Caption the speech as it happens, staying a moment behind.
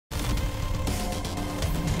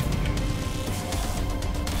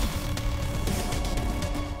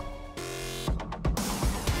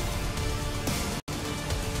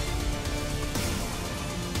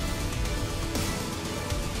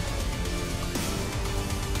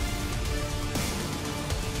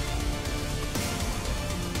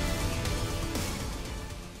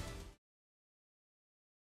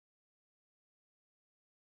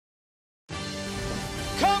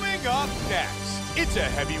It's a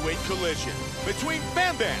heavyweight collision between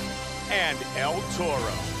Bam Bam and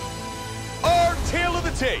ElTauro. Our tale of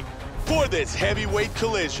the tape for this heavyweight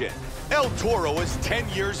collision. ElTauro is 10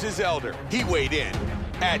 years his elder. He weighed in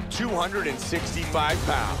at 265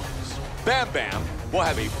 pounds. Bam Bam will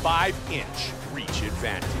have a 5-inch reach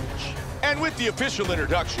advantage. And with the official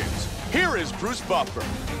introductions, here is Bruce Buffer.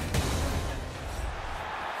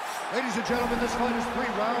 Ladies and gentlemen, this fight is 3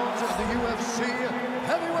 rounds of the UFC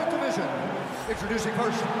heavyweight division. Introducing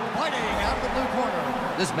first, fighting out of the blue corner.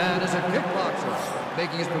 This man is a kickboxer,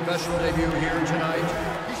 making his professional debut here tonight.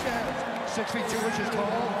 He stands 6 feet 2 inches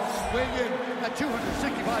tall, weighing in at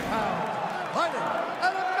 265 pounds. Fighting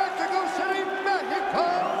out of Mexico City, Mexico,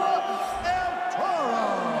 ElTauro.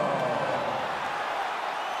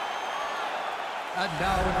 And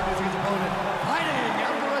now introducing his opponent, fighting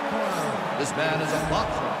out of the red corner. This man is a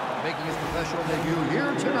boxer, making his professional debut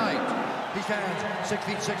here tonight. He stands 6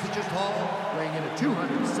 feet 6 inches tall, weighing in at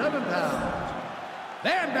 207 pounds.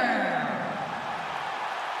 Bam Bam!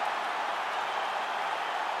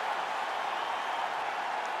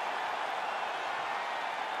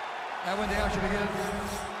 And when the action begins,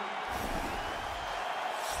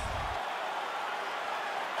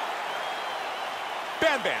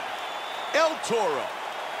 Bam Bam, ElTauro.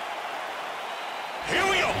 Here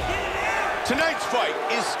we go. Tonight's fight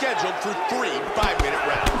is scheduled for 3 5-minute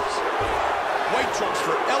rounds. White trunks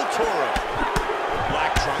for ElTauro,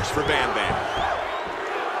 black trunks for Bam Bam.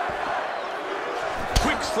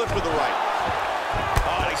 Quick slip with the right.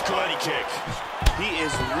 Oh, nice body kick. He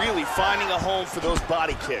is really finding a home for those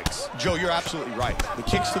body kicks. Joe, you're absolutely right. The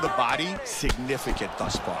kicks to the body, significant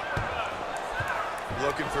thus far.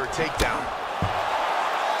 Looking for a takedown.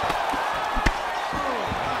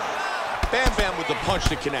 Bam Bam with the punch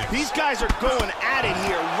to connect. These guys are going at it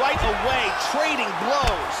here right away, trading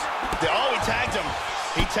blows. Oh, he tagged him.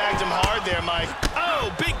 He tagged him hard there, Mike. Oh,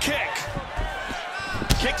 big kick.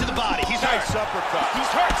 Kick to the body. He's hurt. Nice uppercut. He's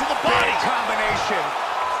hurt to the body. Big combination.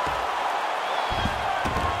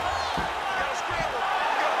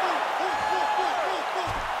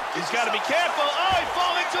 He's got to be careful. Oh, he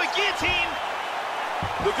falls into a guillotine.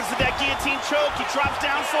 Looking for that guillotine choke. He drops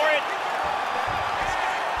down for it.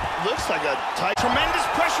 Looks like a tight. Tremendous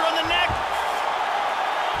pressure on the neck.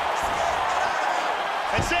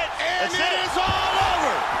 That's it. And it is all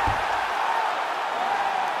over.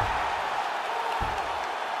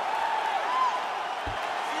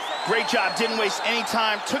 Great job. Didn't waste any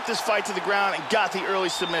time. Took this fight to the ground and got the early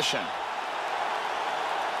submission.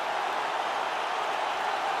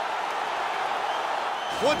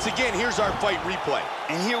 Once again, here's our fight replay.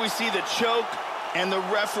 And here we see the choke, and the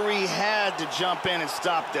referee had to jump in and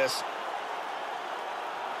stop this.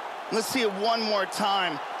 Let's see it one more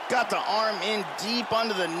time. Got the arm in deep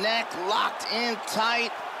under the neck, locked in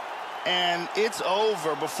tight, and it's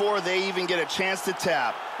over before they even get a chance to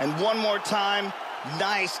tap. And one more time,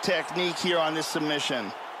 nice technique here on this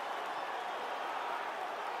submission.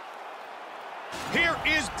 Here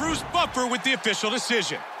is Bruce Buffer with the official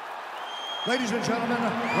decision. ladies and gentlemen,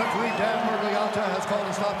 referee Dan Mergliata has called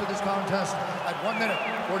a stop to this contest at 1 minute,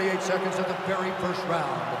 48 seconds of the very first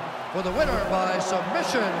round. For the winner by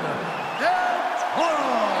submission,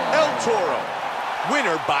 ElTauro. ElTauro,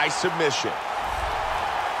 winner by submission.